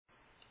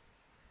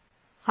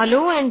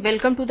Hello and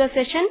welcome to the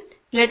session.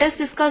 Let us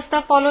discuss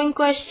the following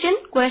question.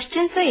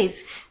 Question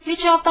says,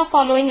 which of the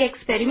following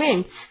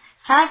experiments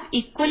have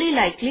equally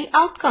likely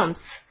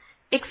outcomes?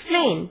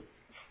 Explain.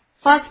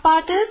 First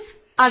part is,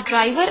 a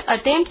driver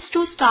attempts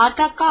to start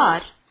a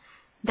car.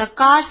 The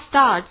car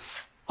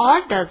starts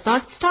or does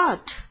not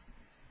start.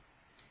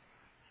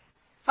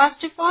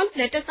 First of all,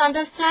 let us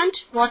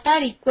understand what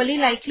are equally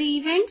likely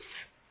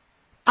events.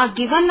 A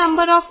given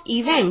number of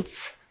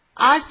events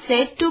are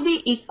said to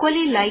be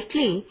equally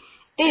likely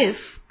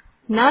if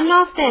none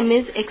of them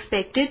is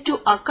expected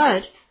to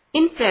occur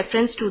in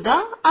preference to the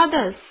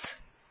others.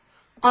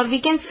 Or we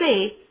can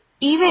say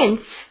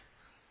events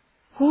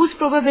whose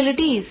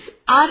probabilities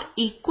are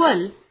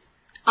equal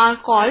are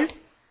called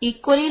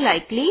equally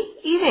likely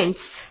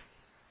events.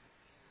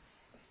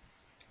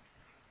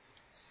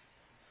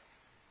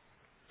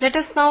 Let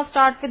us now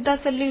start with the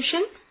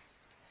solution.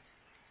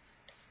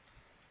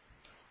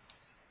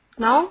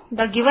 Now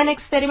the given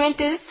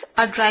experiment is,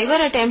 a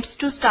driver attempts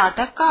to start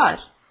a car.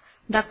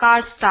 The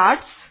car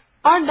starts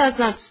or does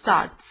not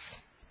start.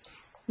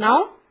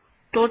 Now,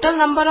 total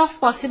number of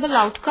possible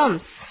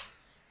outcomes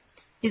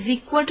is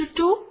equal to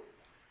 2.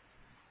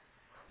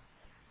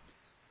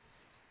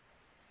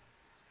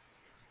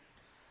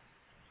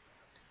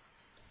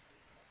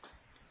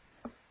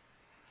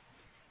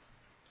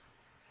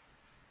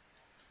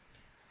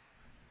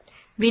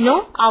 We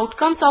know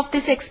outcomes of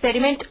this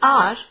experiment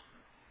are,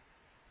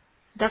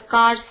 the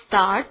car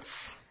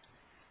starts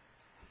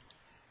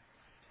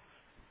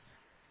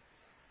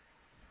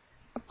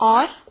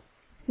or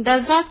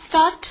does not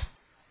start.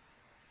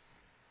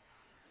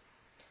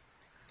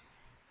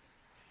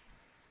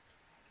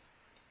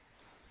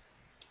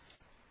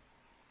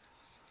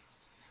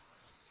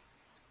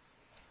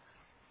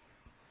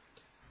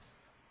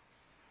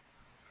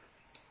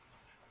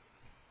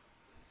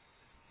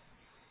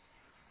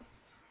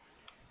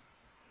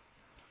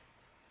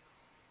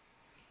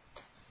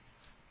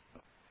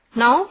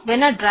 Now,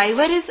 when a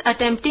driver is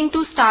attempting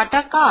to start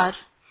a car,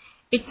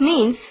 it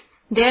means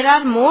there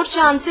are more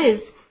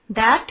chances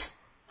that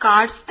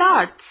car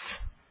starts.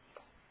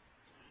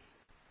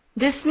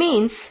 This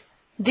means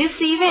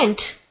this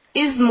event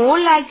is more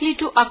likely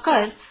to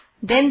occur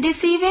than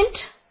this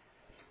event.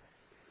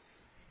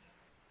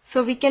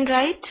 So we can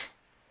write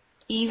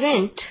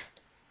event,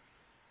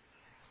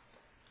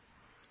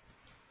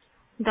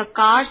 the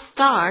car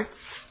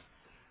starts,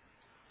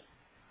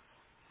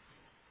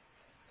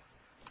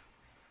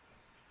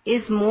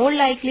 is more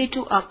likely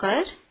to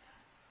occur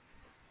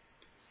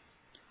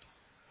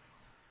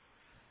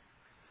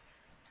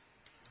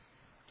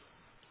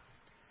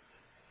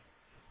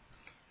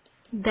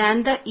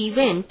than the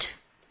event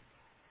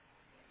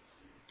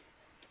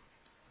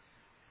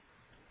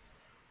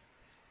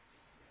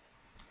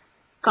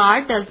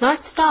car does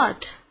not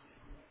start.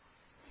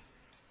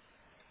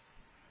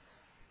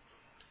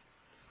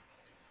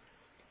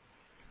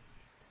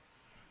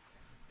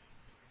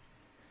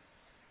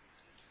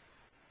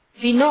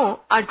 We know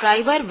a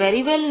driver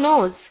very well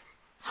knows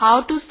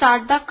how to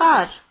start the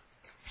car.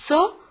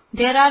 So,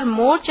 there are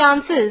more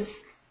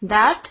chances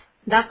that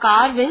the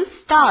car will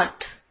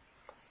start.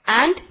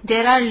 And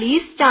there are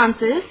least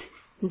chances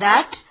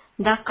that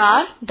the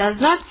car does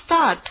not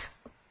start.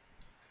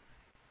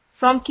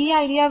 From key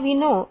idea we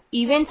know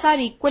events are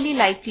equally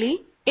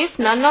likely if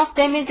none of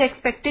them is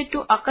expected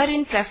to occur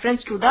in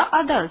preference to the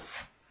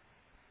others.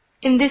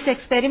 In this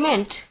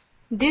experiment,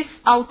 this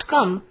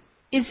outcome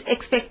is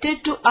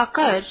expected to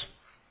occur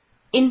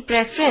in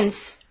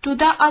preference to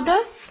the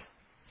others.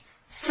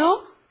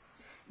 So,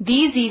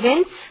 these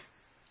events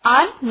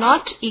are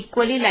not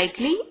equally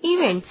likely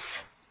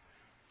events.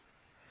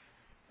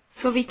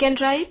 So we can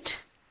write,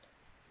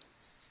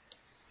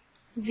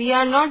 we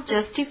are not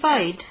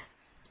justified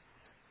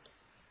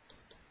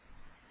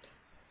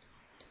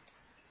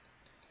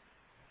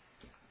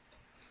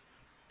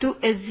to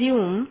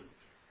assume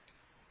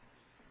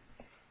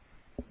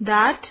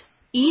that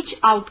each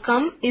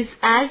outcome is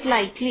as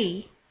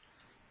likely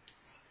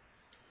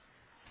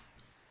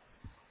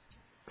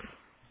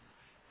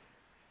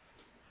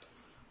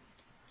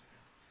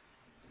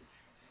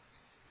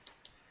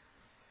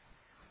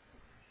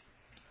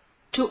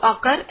to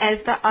occur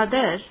as the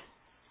other.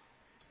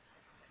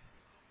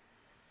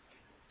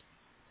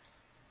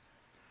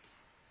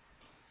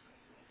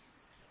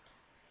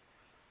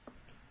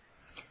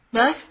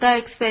 Thus, the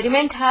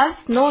experiment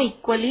has no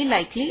equally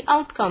likely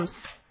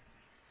outcomes.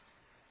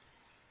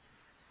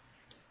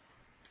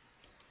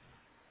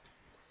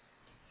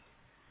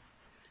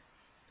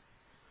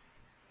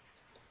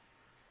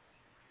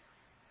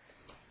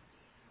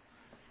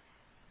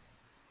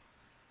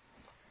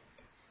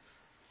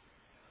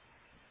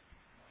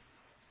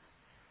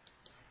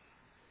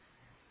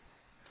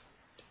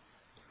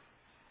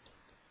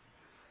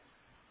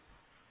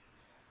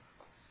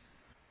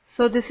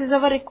 So this is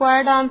our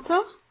required answer.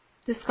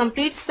 This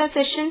completes the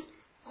session.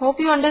 Hope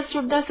you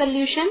understood the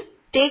solution.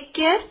 Take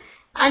care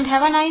and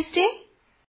have a nice day.